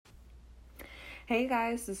Hey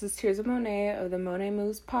guys, this is Tears of Moneè of the Moneè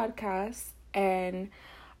Moves podcast. And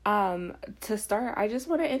to start, I just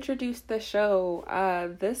want to introduce the show.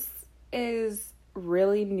 This is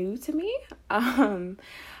really new to me.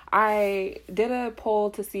 I did a poll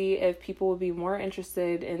to see if people would be more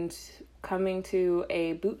interested in coming to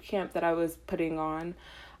a boot camp that I was putting on,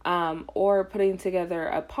 or putting together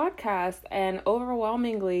a podcast. And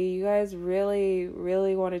overwhelmingly, you guys really,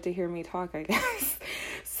 really wanted to hear me talk, I guess.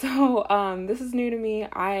 So this is new to me.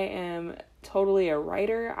 I am totally a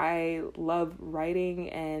writer. I love writing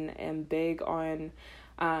and am big on,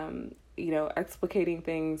 explicating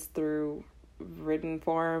things through written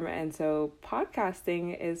form. And so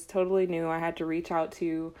podcasting is totally new. I had to reach out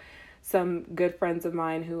to some good friends of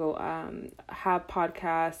mine who have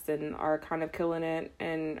podcasts and are kind of killing it,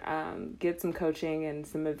 and get some coaching and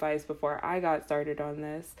some advice before I got started on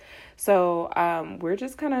this. So we're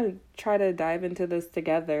just kind of try to dive into this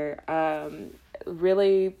together.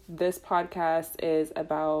 Really, this podcast is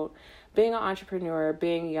about being an entrepreneur,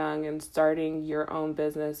 being young and starting your own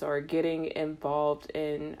business, or getting involved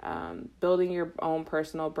in building your own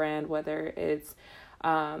personal brand, whether it's,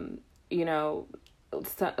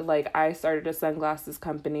 like I started a sunglasses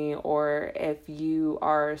company, or if you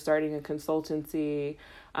are starting a consultancy,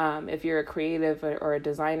 if you're a creative or a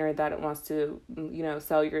designer that wants to,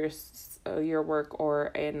 sell your work, or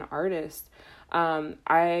an artist.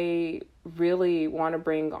 I really want to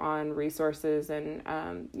bring on resources and,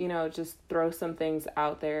 just throw some things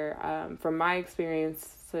out there from my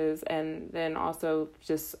experiences, and then also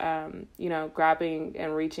just, grabbing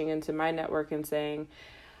and reaching into my network and saying,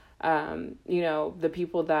 the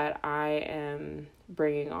people that I am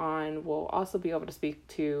bringing on will also be able to speak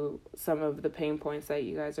to some of the pain points that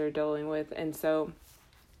you guys are dealing with. And so,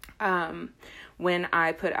 when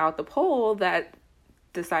I put out the poll that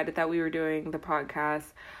decided that we were doing the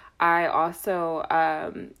podcast, I also,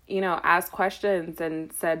 asked questions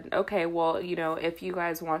and said, okay, well, if you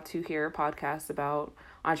guys want to hear a podcast about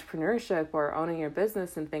entrepreneurship or owning your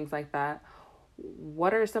business and things like that,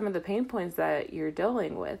 what are some of the pain points that you're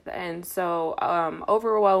dealing with? And so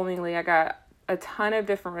overwhelmingly, I got a ton of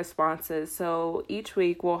different responses. So each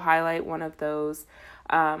week we'll highlight one of those.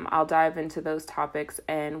 I'll dive into those topics,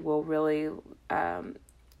 and we'll really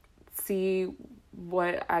see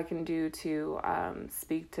what I can do to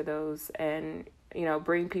speak to those, and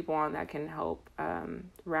bring people on that can help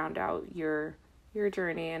round out your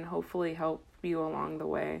journey and hopefully help you along the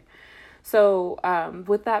way. So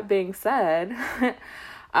with that being said,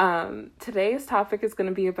 today's topic is going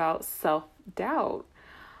to be about self-doubt,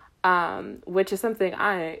 which is something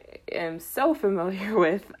I am so familiar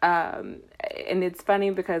with. And it's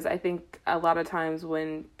funny because I think a lot of times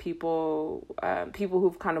when people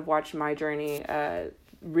who've kind of watched my journey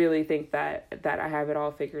really think that I have it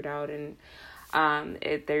all figured out, and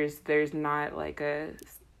there's not like a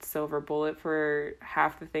silver bullet for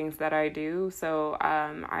half the things that I do. So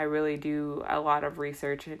I really do a lot of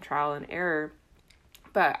research and trial and error.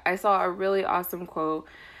 But I saw a really awesome quote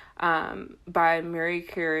by Marie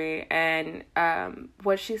Curie, and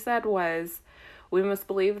what she said was, we must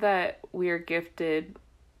believe that we are gifted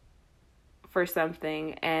for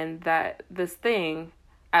something, and that this thing,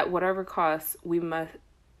 at whatever cost,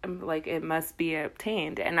 it must be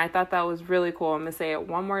obtained. And I thought that was really cool. I'm going to say it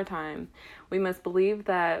one more time. We must believe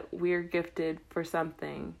that we're gifted for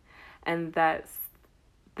something, and that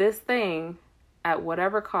this thing, at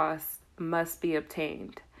whatever cost, must be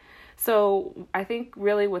obtained. So I think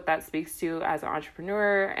really what that speaks to as an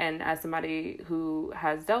entrepreneur and as somebody who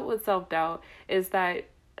has dealt with self-doubt is that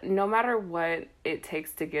no matter what it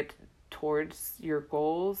takes to get towards your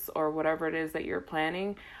goals or whatever it is that you're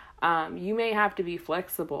planning, you may have to be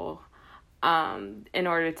flexible in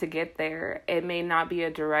order to get there. It may not be a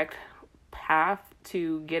direct path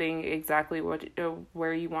to getting exactly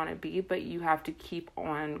where you want to be, but you have to keep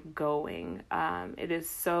on going. It is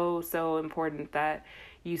so, so important that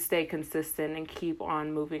you stay consistent and keep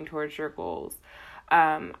on moving towards your goals.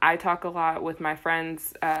 I talk a lot with my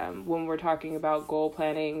friends when we're talking about goal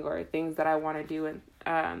planning or things that I want to do,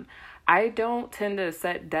 and I don't tend to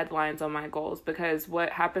set deadlines on my goals, because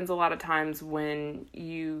what happens a lot of times when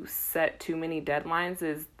you set too many deadlines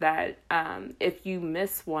is that if you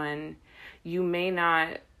miss one, you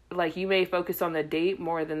may focus on the date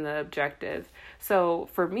more than the objective. So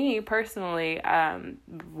for me personally,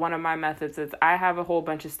 one of my methods is I have a whole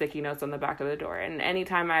bunch of sticky notes on the back of the door. And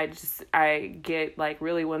anytime I get like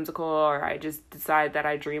really whimsical, or I just decide that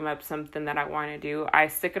I dream up something that I want to do, I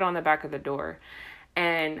stick it on the back of the door.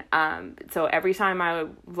 And so every time I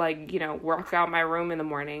walk out my room in the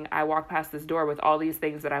morning, I walk past this door with all these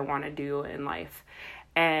things that I want to do in life.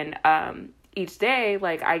 And each day,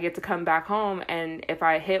 like, I get to come back home, and if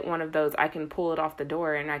I hit one of those, I can pull it off the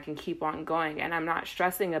door and I can keep on going. And I'm not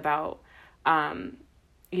stressing about,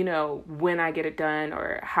 when I get it done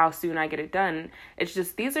or how soon I get it done. It's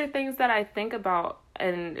just, these are things that I think about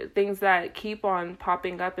and things that keep on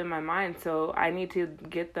popping up in my mind. So I need to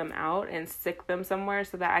get them out and stick them somewhere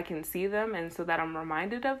so that I can see them and so that I'm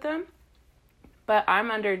reminded of them. But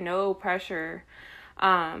I'm under no pressure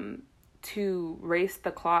to race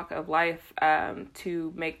the clock of life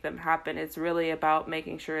to make them happen. It's really about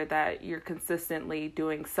making sure that you're consistently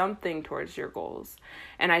doing something towards your goals.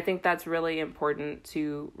 And I think that's really important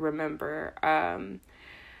to remember.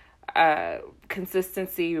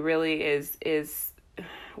 Consistency really is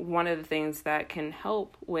one of the things that can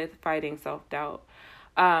help with fighting self-doubt.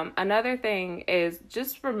 Another thing is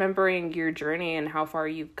just remembering your journey and how far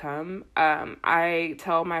you've come. I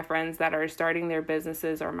tell my friends that are starting their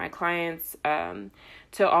businesses or my clients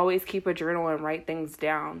to always keep a journal and write things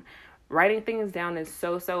down. Writing things down is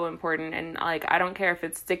so, so important. And like, I don't care if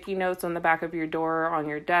it's sticky notes on the back of your door, on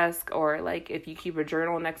your desk, or like if you keep a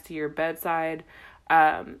journal next to your bedside.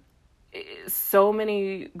 So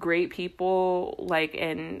many great people, like,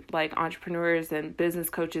 and like entrepreneurs and business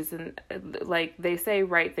coaches, and like they say,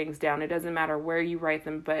 write things down. It doesn't matter where you write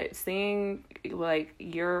them, but seeing like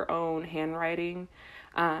your own handwriting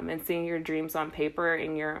and seeing your dreams on paper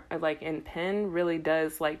in your like in pen really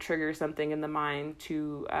does like trigger something in the mind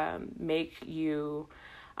to make you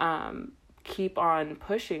keep on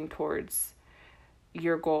pushing towards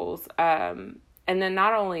your goals. And then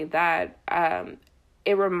not only that,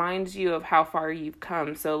 it reminds you of how far you've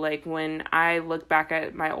come. So like when I look back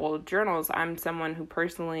at my old journals, I'm someone who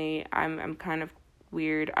personally, I'm kind of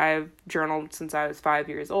weird. I've journaled since I was 5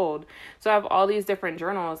 years old. So I have all these different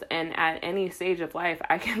journals, and at any stage of life,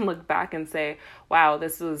 I can look back and say, wow,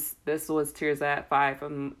 this was Tirza at 5.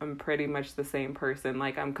 I'm pretty much the same person.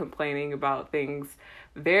 Like, I'm complaining about things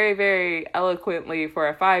very, very eloquently for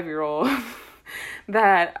a 5-year-old.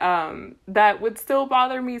 that would still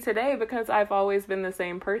bother me today because I've always been the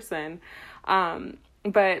same person.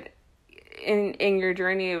 But in your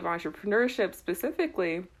journey of entrepreneurship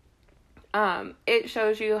specifically, it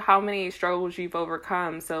shows you how many struggles you've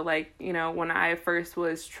overcome. So like, when I first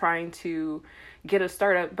was trying to get a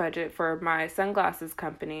startup budget for my sunglasses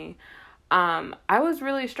company, I was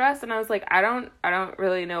really stressed, and I was like, I don't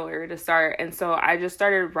really know where to start. And so I just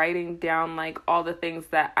started writing down like all the things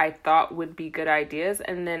that I thought would be good ideas.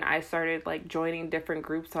 And then I started like joining different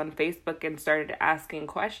groups on Facebook and started asking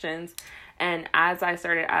questions. And as I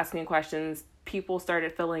started asking questions, people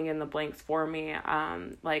started filling in the blanks for me.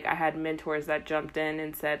 Like I had mentors that jumped in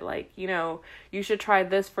and said like, you should try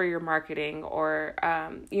this for your marketing, or,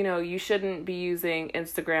 you shouldn't be using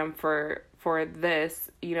Instagram for this.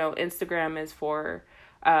 Instagram is for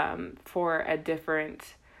a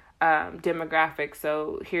different demographic.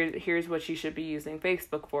 So here's what you should be using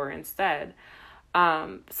Facebook for instead.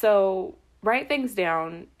 So write things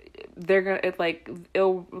down.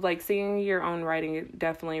 It'll seeing your own writing, it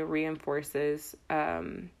definitely reinforces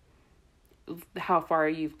how far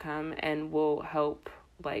you've come and will help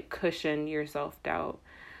like cushion your self-doubt.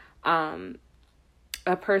 A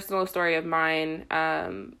personal story of mine.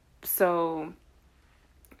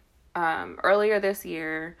 Earlier this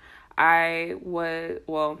year,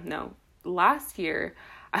 last year,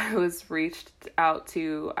 I was reached out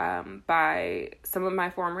to by some of my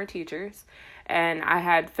former teachers, and I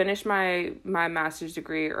had finished my master's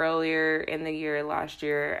degree earlier in the year last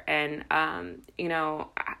year, and I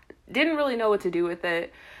didn't really know what to do with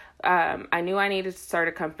it. I knew I needed to start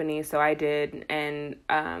a company, so I did, and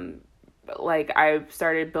I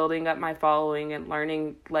started building up my following and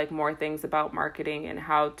learning like more things about marketing and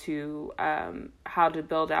how to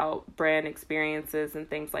build out brand experiences and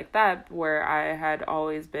things like that, where I had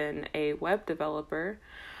always been a web developer.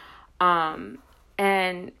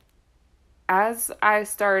 And as I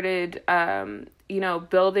started,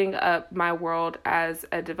 building up my world as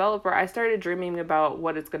a developer, I started dreaming about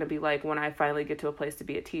what it's going to be like when I finally get to a place to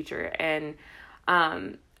be a teacher. And,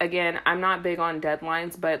 again, I'm not big on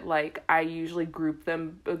deadlines, but like I usually group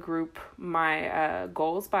my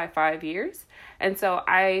goals by 5 years. And so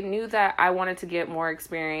I knew that I wanted to get more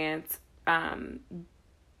experience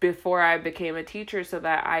before I became a teacher, so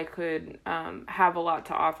that I could have a lot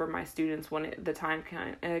to offer my students when the time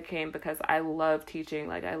came, because I love teaching.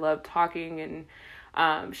 Like I love talking and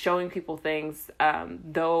showing people things.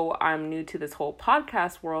 Though I'm new to this whole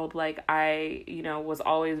podcast world, like I, was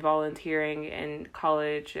always volunteering in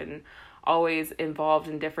college and always involved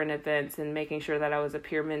in different events and making sure that I was a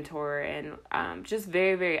peer mentor and just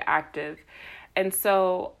very, very active. And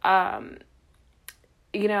so,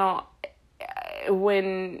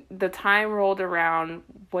 when the time rolled around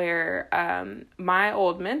where my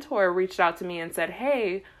old mentor reached out to me and said,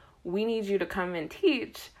 hey, we need you to come and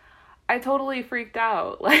teach, I totally freaked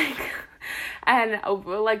out, and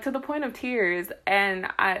like to the point of tears. And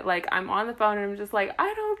I'm on the phone and I'm just like,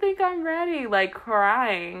 I don't think I'm ready, like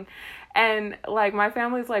crying. And like my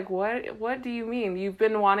family's like, what do you mean? You've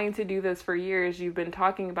been wanting to do this for years. You've been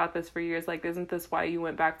talking about this for years. Like, isn't this why you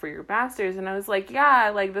went back for your master's? And I was like,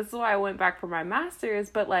 yeah, like this is why I went back for my master's.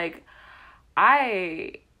 But like,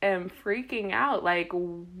 I am freaking out. I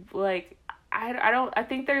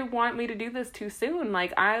think they want me to do this too soon.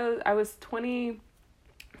 Like I was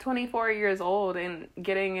 24 years old and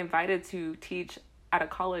getting invited to teach at a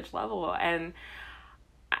college level. And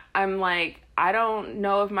I'm like, I don't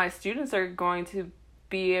know if my students are going to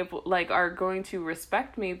are going to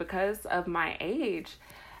respect me because of my age.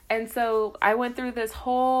 And so I went through this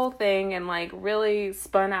whole thing and like really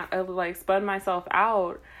spun myself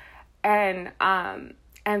out. And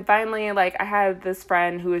finally, like I had this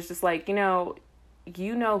friend who was just like, you know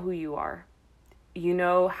who you are,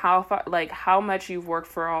 how far, like how much you've worked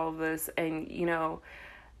for all of this. And,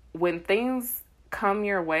 when things come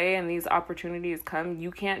your way and these opportunities come,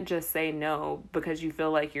 you can't just say no because you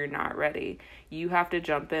feel like you're not ready. You have to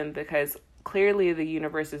jump in because clearly the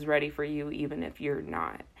universe is ready for you, even if you're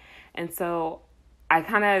not. And so I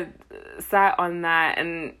kind of sat on that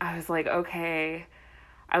and I was like, okay,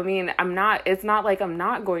 I mean, it's not like I'm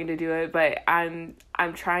not going to do it, but I'm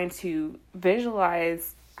trying to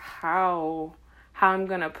visualize how I'm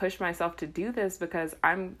going to push myself to do this because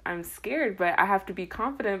I'm scared, but I have to be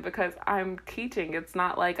confident because I'm teaching. It's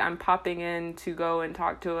not like I'm popping in to go and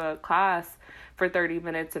talk to a class for 30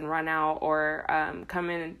 minutes and run out, or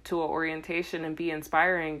come into an orientation and be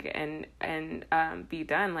inspiring and be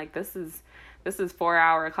done. Like this is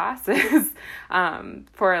 4-hour classes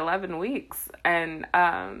for 11 weeks. And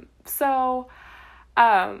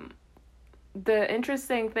the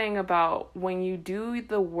interesting thing about when you do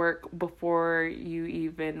the work before you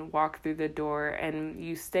even walk through the door and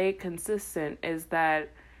you stay consistent is that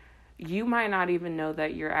you might not even know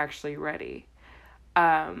that you're actually ready.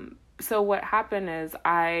 So what happened is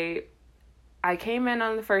I came in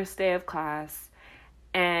on the first day of class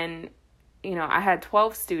and, I had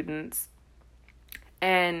 12 students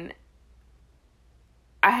and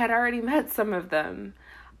I had already met some of them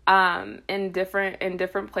in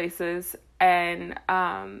different places. And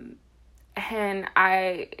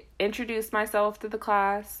I introduced myself to the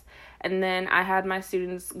class, and then I had my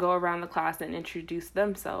students go around the class and introduce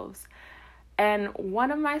themselves. And one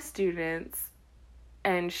of my students,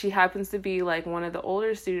 and she happens to be like one of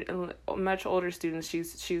the much older students.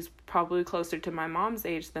 She's probably closer to my mom's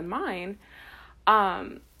age than mine.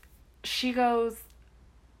 She goes,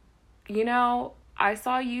 I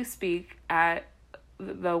saw you speak at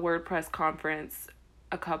the WordPress conference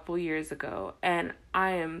a couple years ago, and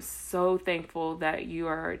I am so thankful that you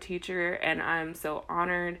are a teacher, and I'm so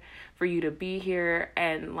honored for you to be here,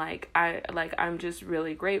 and I'm just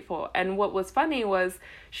really grateful. And what was funny was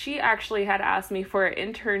she actually had asked me for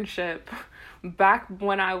an internship back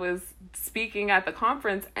when I was speaking at the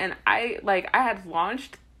conference, and I had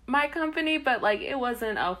launched my company, but it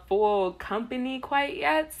wasn't a full company quite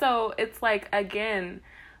yet. So it's again,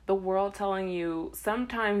 the world telling you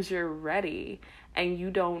sometimes you're ready and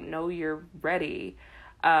you don't know you're ready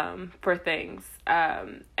for things.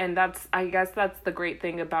 And I guess that's the great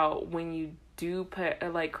thing about when you do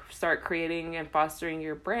start creating and fostering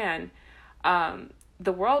your brand.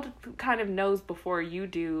 The world kind of knows before you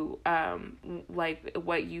do,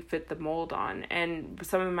 what you fit the mold on. And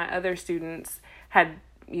some of my other students had,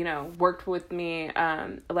 worked with me,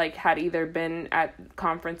 had either been at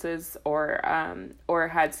conferences or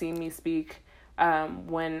had seen me speak,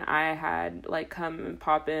 when I had come and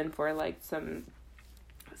pop in for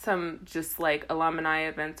some just alumni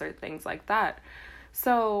events or things like that.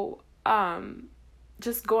 So,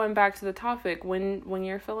 just going back to the topic, when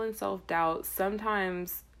you're feeling self-doubt,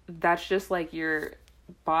 sometimes that's just your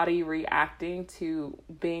body reacting to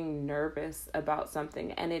being nervous about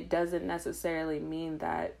something, and it doesn't necessarily mean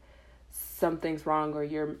that something's wrong or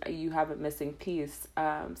you have a missing piece.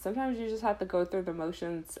 Sometimes you just have to go through the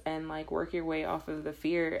motions and work your way off of the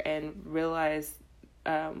fear and realize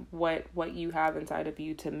what you have inside of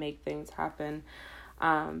you to make things happen,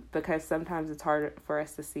 because sometimes it's hard for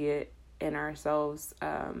us to see it in ourselves,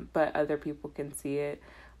 but other people can see it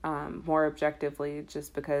more objectively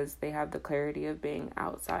just because they have the clarity of being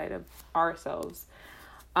outside of ourselves.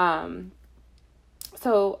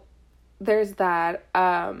 So there's that.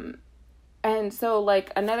 And so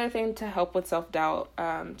another thing to help with self-doubt,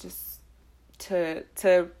 just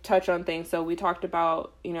to touch on things. So we talked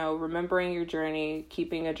about, remembering your journey,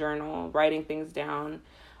 keeping a journal, writing things down,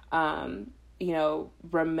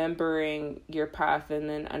 remembering your path, and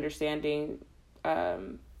then understanding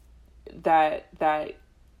that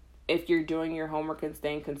if you're doing your homework and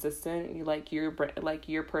staying consistent,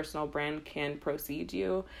 your personal brand can precede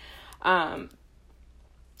you. The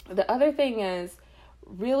other thing is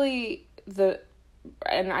really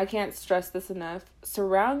and I can't stress this enough,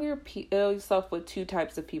 surround yourself with two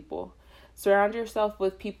types of people. Surround yourself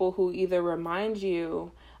with people who either remind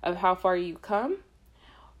you of how far you've come,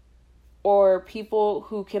 or people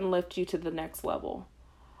who can lift you to the next level.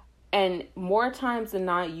 And more times than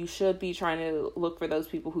not, you should be trying to look for those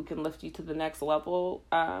people who can lift you to the next level.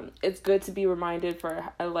 It's good to be reminded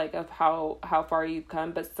of how far you've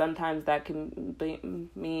come, but sometimes that can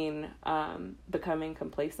mean becoming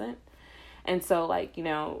complacent. And so,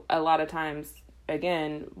 a lot of times,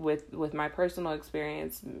 again, with my personal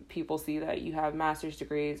experience, people see that you have master's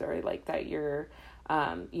degrees, or that you're,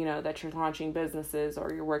 that you're launching businesses,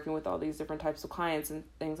 or you're working with all these different types of clients and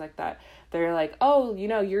things like that. They're like, oh,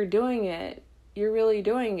 you're doing it. You're really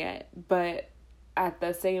doing it. But at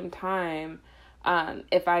the same time,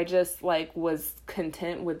 if I just was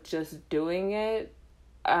content with just doing it,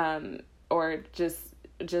 or just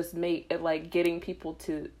make it getting people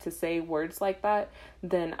to say words like that,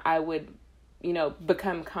 then I would,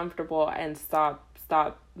 become comfortable and stop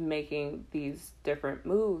making these different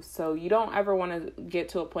moves. So you don't ever want to get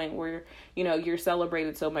to a point where, you're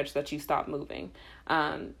celebrated so much that you stop moving.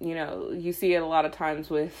 You see it a lot of times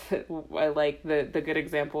with the good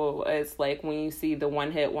example is when you see the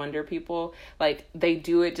one-hit wonder people, they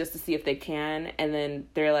do it just to see if they can, and then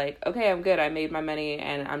they're like, okay, I'm good, I made my money,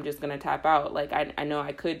 and I'm just gonna tap out. I know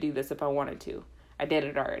I could do this if I wanted to. I did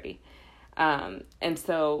it already. And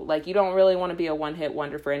so you don't really want to be a one-hit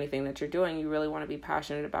wonder for anything that you're doing. You really want to be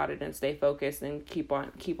passionate about it and stay focused and keep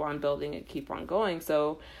on building it, keep on going.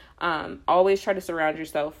 So, always try to surround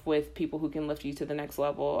yourself with people who can lift you to the next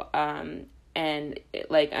level. And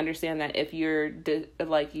understand that if you're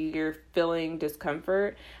you're feeling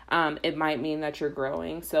discomfort, it might mean that you're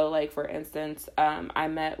growing. So for instance, I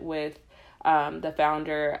met with, the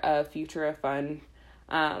founder of Future of Fun,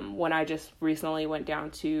 when I just recently went down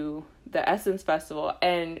to the Essence Festival.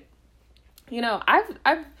 And,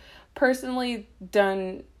 I've personally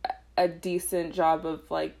done a decent job of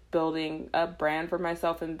building a brand for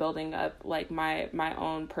myself and building up my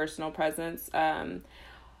own personal presence.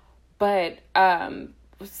 But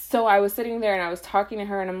so I was sitting there and I was talking to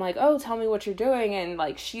her, and I'm like, oh, tell me what you're doing.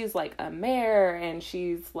 And she's a mayor, and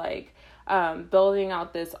she's building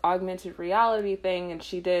out this augmented reality thing. And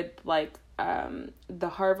she did the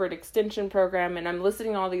Harvard Extension program, and I'm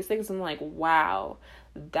listening to all these things. I'm like, wow,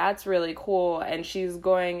 that's really cool. And she's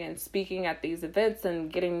going and speaking at these events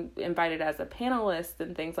and getting invited as a panelist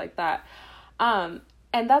and things like that.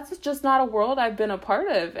 And that's just not a world I've been a part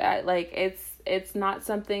of. It's not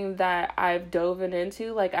something that I've dove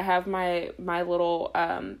into. I have my little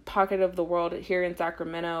pocket of the world here in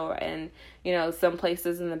Sacramento, and some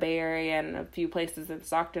places in the Bay Area and a few places in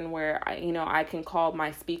Stockton where I can call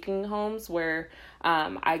my speaking homes, where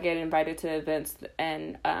I get invited to events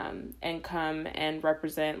and come and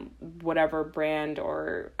represent whatever brand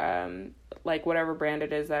or whatever brand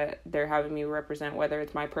it is that they're having me represent, whether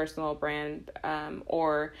it's my personal brand,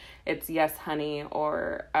 or it's Yes Honey,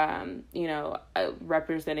 or,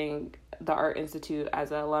 representing the Art Institute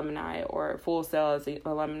as an alumni, or Full Sail as an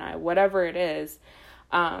alumni, whatever it is.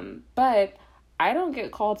 But I don't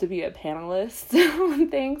get called to be a panelist on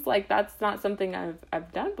things. That's not something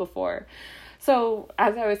I've done before. So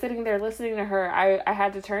as I was sitting there listening to her, I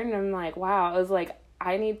had to turn, and I'm like, wow, I was like,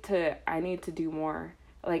 I need to do more.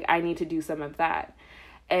 I need to do some of that.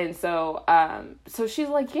 And so, so she's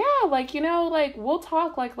like, yeah, we'll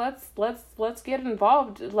talk, let's get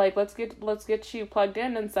involved. Let's get you plugged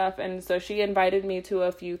in and stuff. And so she invited me to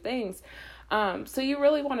a few things. So you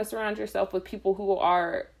really want to surround yourself with people who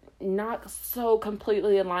are not so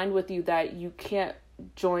completely aligned with you that you can't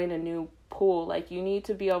join a new pool. You need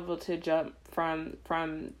to be able to jump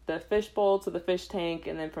from the fishbowl to the fish tank,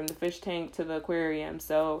 and then from the fish tank to the aquarium.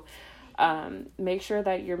 So, make sure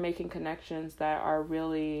that you're making connections that are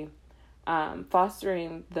really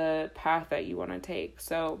fostering the path that you want to take.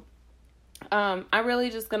 So I'm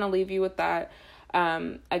really just going to leave you with that.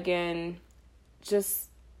 Again, just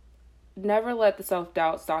never let the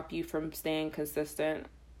self-doubt stop you from staying consistent.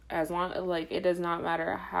 As long it does not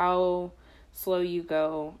matter how slow you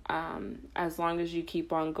go, as long as you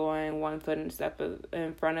keep on going one foot and step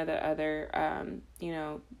in front of the other,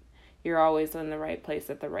 you're always in the right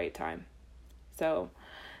place at the right time. So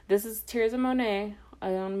This is Tears of Moneè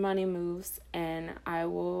on Money Moves, and I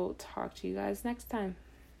will talk to you guys next time.